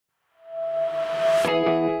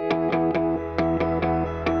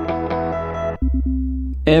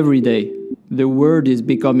Every day, the world is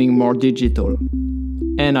becoming more digital.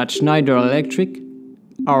 And at Schneider Electric,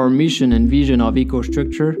 our mission and vision of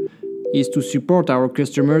EcoStruxure is to support our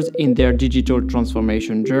customers in their digital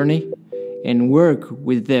transformation journey and work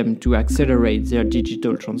with them to accelerate their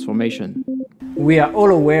digital transformation. We are all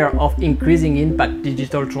aware of increasing impact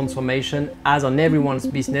digital transformation has on everyone's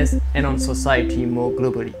business and on society more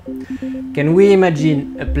globally. Can we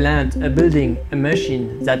imagine a plant, a building, a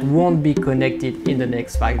machine that won't be connected in the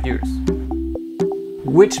next 5 years?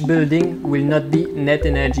 Which building will not be net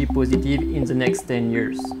energy positive in the next 10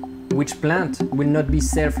 years? Which plant will not be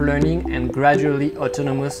self-learning and gradually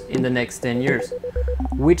autonomous in the next 10 years?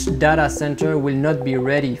 Which data center will not be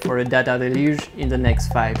ready for a data deluge in the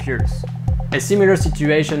next 5 years? A similar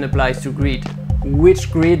situation applies to grid.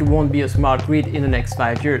 Which grid won't be a smart grid in the next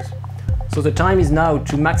 5 years? So the time is now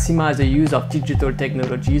to maximize the use of digital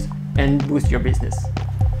technologies and boost your business.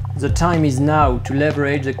 The time is now to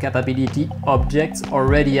leverage the capability objects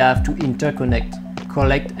already have to interconnect,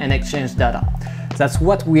 collect and exchange data. That's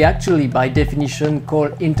what we actually by definition call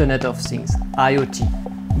Internet of Things, IoT.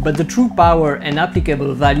 But the true power and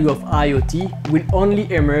applicable value of IoT will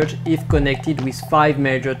only emerge if connected with 5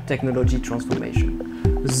 major technology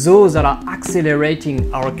transformations. Those that are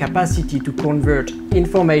accelerating our capacity to convert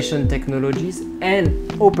information technologies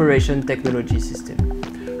and operation technology systems.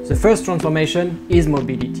 The first transformation is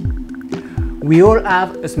mobility. We all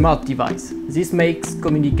have a smart device. This makes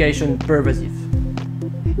communication pervasive.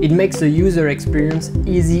 It makes the user experience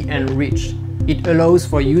easy and rich. It allows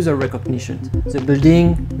for user recognition. The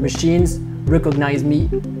building, machines recognize me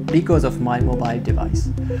because of my mobile device.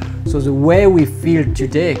 So the way we feel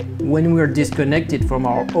today when we are disconnected from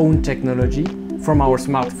our own technology, from our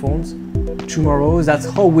smartphones, tomorrow that's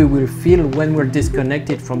how we will feel when we're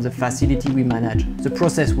disconnected from the facility we manage, the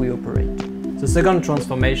process we operate. The second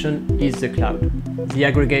transformation is the cloud, the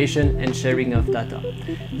aggregation and sharing of data,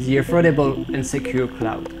 the affordable and secure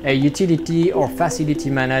cloud. A utility or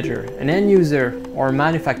facility manager, an end user or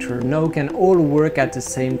manufacturer now can all work at the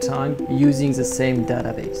same time using the same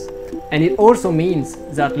database. And it also means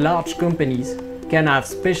that large companies can have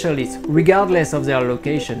specialists, regardless of their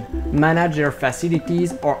location, manage their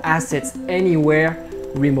facilities or assets anywhere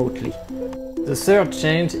remotely. The third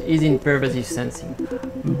change is in pervasive sensing.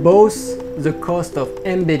 Both the cost of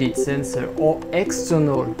embedded sensor or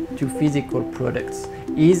external to physical products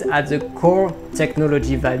is at the core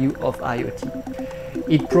technology value of IoT.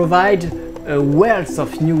 It provides a wealth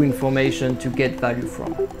of new information to get value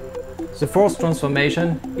from. The fourth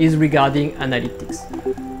transformation is regarding analytics,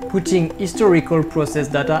 putting historical process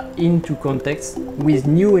data into context with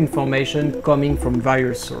new information coming from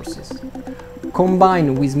various sources.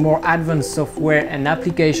 Combined with more advanced software and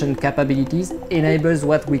application capabilities enables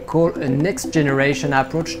what we call a next-generation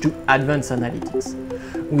approach to advanced analytics.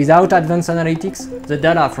 Without advanced analytics, the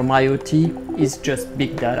data from IoT is just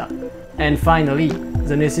big data. And finally,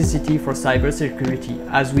 the necessity for cybersecurity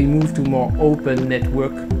as we move to more open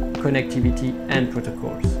network connectivity and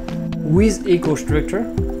protocols. With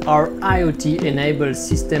EcoStruxure, our IoT-enabled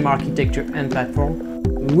system architecture and platform,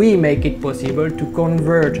 we make it possible to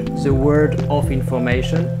converge the world of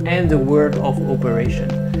information and the world of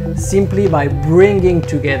operation, simply by bringing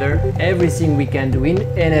together everything we can do in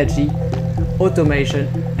energy, automation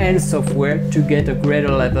and software to get a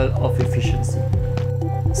greater level of efficiency.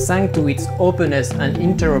 Thanks to its openness and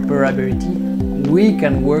interoperability, we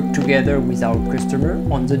can work together with our customer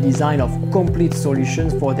on the design of complete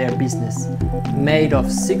solutions for their business, made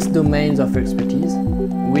of 6 domains of expertise,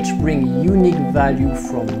 which bring unique value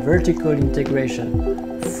from vertical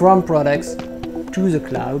integration, from products to the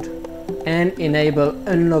cloud, and enable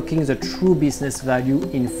unlocking the true business value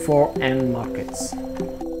in 4 end markets.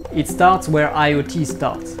 It starts where IoT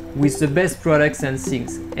starts, with the best products and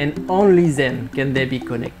things, and only then can they be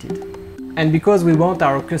connected. And because we want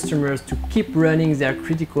our customers to keep running their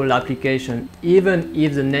critical application even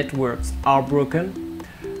if the networks are broken,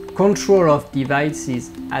 control of devices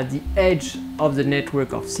at the edge of the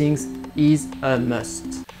network of things is a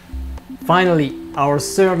must. Finally, our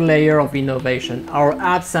third layer of innovation, our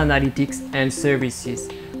apps analytics and services,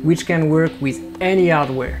 which can work with any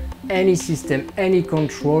hardware, any system, any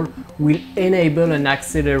control, will enable and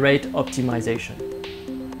accelerate optimization.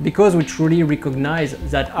 Because we truly recognize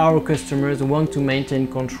that our customers want to maintain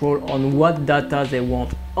control on what data they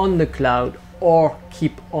want on the cloud or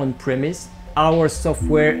keep on-premise, our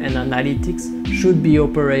software and analytics should be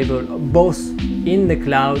operable both in the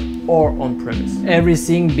cloud or on-premise,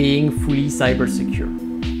 everything being fully cyber secure.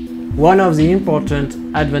 One of the important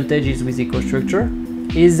advantages with EcoStruxure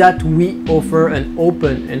is that we offer an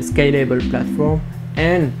open and scalable platform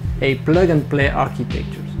and a plug-and-play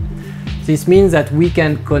architecture. This means that we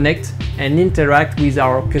can connect and interact with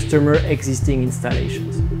our customer existing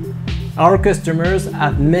installations. Our customers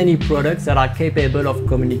have many products that are capable of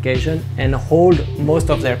communication and hold most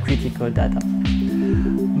of their critical data.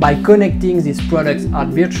 By connecting these products at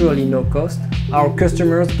virtually no cost, our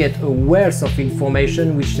customers get a wealth of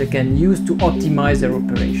information which they can use to optimize their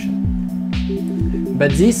operation.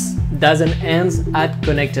 But this doesn't end at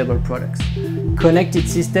connectable products. Connected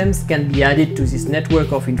systems can be added to this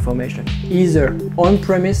network of information, either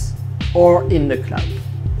on-premise or in the cloud.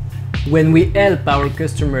 When we help our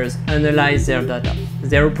customers analyze their data,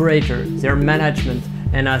 their operator, their management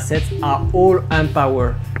and assets are all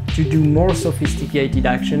empowered to do more sophisticated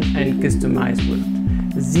action and customized work.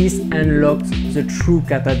 This unlocks the true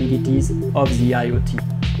capabilities of the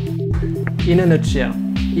IoT. In a nutshell,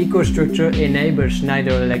 EcoStruxure enables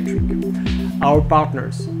Schneider Electric, our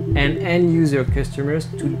partners and end-user customers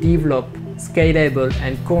to develop scalable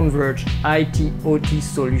and converged IT/OT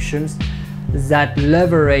solutions that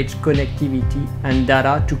leverage connectivity and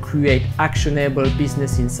data to create actionable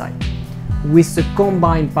business insight. With the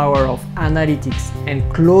combined power of analytics and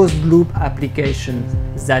closed-loop applications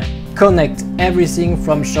that connect everything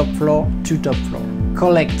from shop floor to top floor,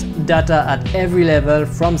 collect data at every level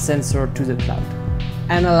from sensor to the cloud,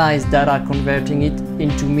 analyze data converting it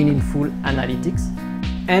into meaningful analytics,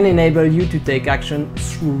 and enable you to take action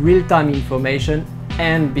through real-time information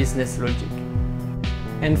and business logic.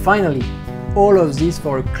 And finally, all of this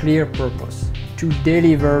for a clear purpose: to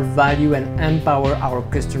deliver value and empower our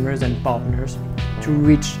customers and partners to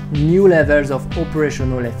reach new levels of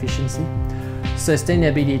operational efficiency,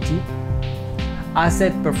 sustainability,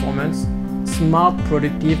 asset performance, smart,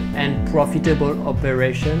 productive and profitable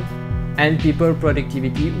operation, and people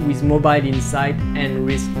productivity with mobile insight and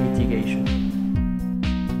risk mitigation.